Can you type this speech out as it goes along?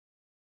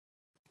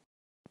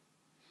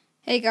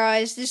Hey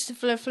guys, this is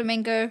the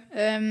Flamingo.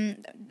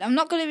 I'm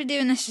not going to be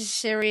doing this as a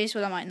series,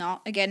 well I might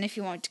not. Again, if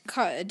you want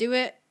to do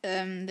it,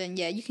 then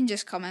yeah, you can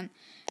just comment.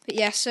 But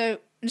yeah, so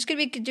I'm just going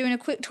to be doing a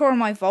quick tour of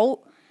my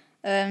vault.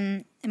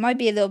 It might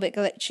be a little bit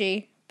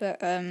glitchy,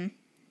 but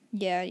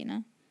yeah, you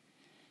know.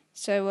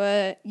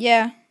 So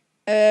yeah,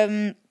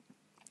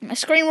 my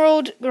screen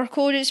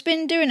recorded. It's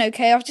been doing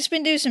okay. I've just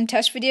been doing some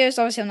test videos.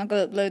 Obviously, I'm not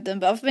going to upload them,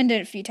 but I've been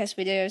doing a few test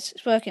videos.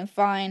 It's working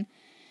fine.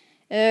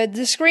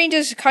 The screen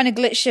just kind of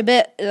glitched a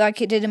bit,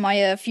 like it did in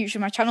my Future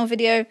My Channel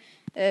video.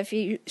 If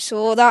you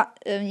saw that,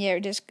 yeah, it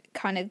just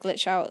kind of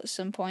glitched out at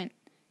some point.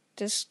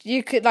 The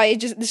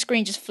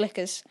screen just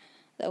flickers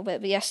a little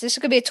bit. But yes, this is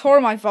gonna be a tour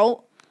of my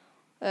vault.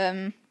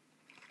 I'll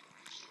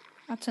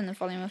turn the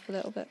volume up a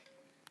little bit.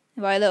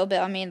 By a little bit,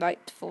 I mean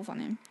like full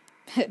volume.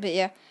 But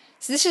yeah,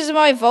 so this is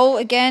my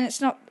vault again.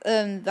 It's not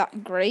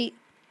that great.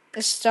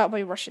 Let's start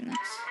by rushing this.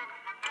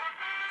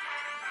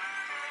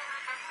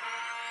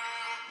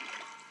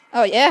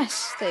 Oh,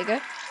 yes, there you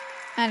go.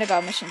 And I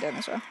got a mission done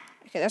as well.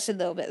 Okay, that's a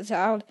little bit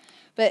loud.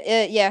 But,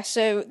 yeah,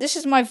 so this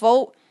is my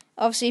vault.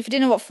 Obviously, if you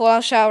didn't know what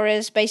Fallout Shower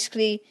is,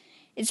 basically,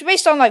 it's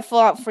based on, like,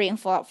 Fallout 3 and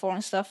Fallout 4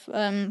 and stuff.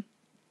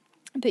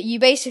 But you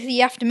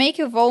have to make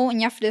a vault,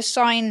 and you have to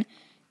assign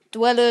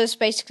dwellers,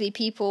 basically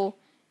people,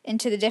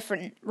 into the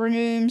different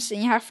rooms,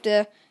 and you have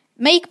to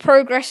make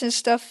progress and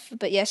stuff.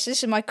 But, yes,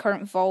 this is my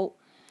current vault.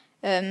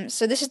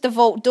 So this is the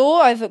vault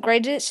door. I've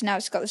upgraded it, so now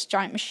it's got this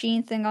giant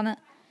machine thing on it.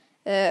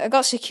 I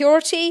got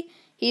security.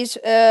 He's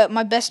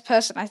my best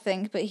person, I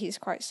think, but he's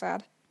quite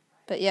sad.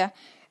 But yeah.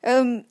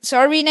 So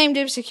I renamed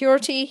him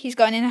Security. He's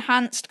got an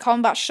enhanced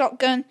combat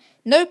shotgun.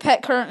 No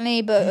pet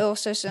currently, but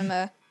also some...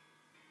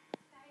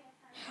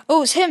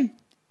 Oh, it's him!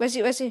 Where's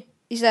he?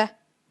 He's there.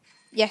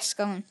 Yes,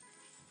 go on.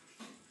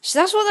 So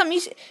that's what that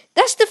music...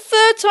 That's the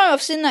third time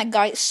I've seen that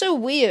guy. It's so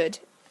weird.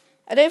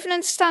 I don't even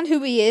understand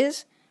who he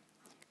is.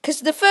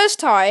 Because the first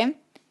time,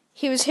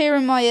 he was here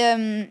in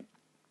my...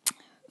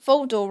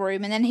 vault door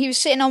room, and then he was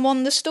sitting on one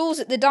of the stools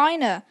at the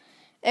diner.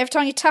 Every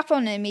time you tap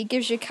on him, he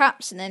gives you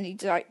caps, and then he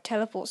like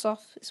teleports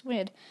off. It's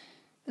weird.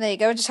 There you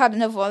go. I just had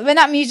another one. When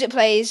that music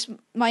plays,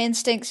 my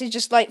instincts is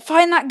just like,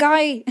 find that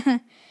guy.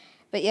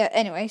 But yeah,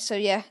 anyway, so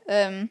yeah,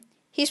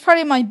 he's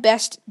probably my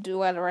best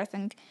dweller, I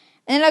think.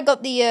 And then I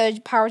got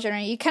the power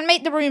generator. You can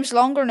make the rooms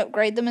longer and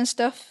upgrade them and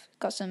stuff.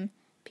 Got some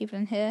people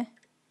in here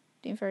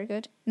doing very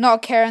good.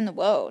 Not a care in the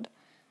world.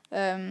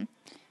 And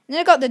then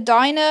I got the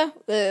diner,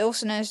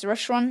 also known as the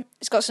restaurant.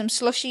 It's got some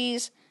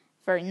slushies,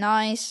 very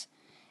nice.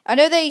 I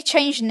know they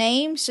changed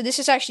names, so this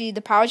is actually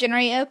the power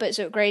generator, but it's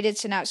upgraded,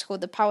 so now it's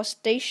called the power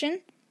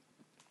station.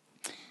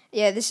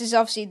 Yeah, this is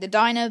obviously the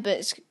diner, but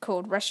it's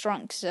called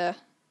restaurant, because,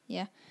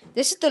 yeah.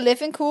 This is the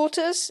living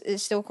quarters.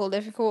 It's still called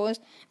living quarters.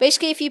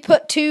 Basically, if you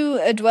put two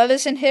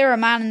dwellers in here, a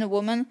man and a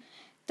woman,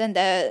 then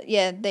they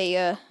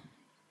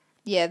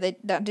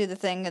do the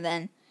thing, and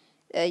then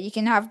you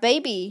can have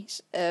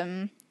babies,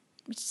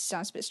 which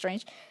sounds a bit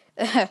strange.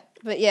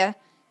 But yeah.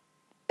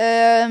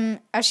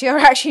 Actually, I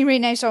actually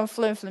renamed someone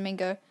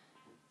Flamingo.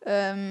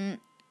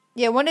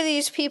 Yeah, one of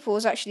these people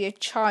is actually a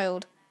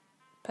child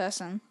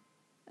person.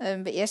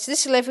 But yeah, so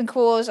this is living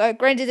quarters. I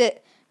upgraded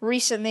it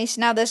recently, so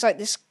now there's like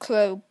this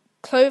clove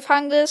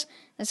hangers.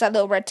 There's that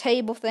little red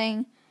table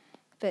thing.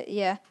 But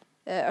yeah,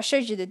 I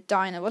showed you the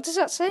diner. What does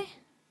that say?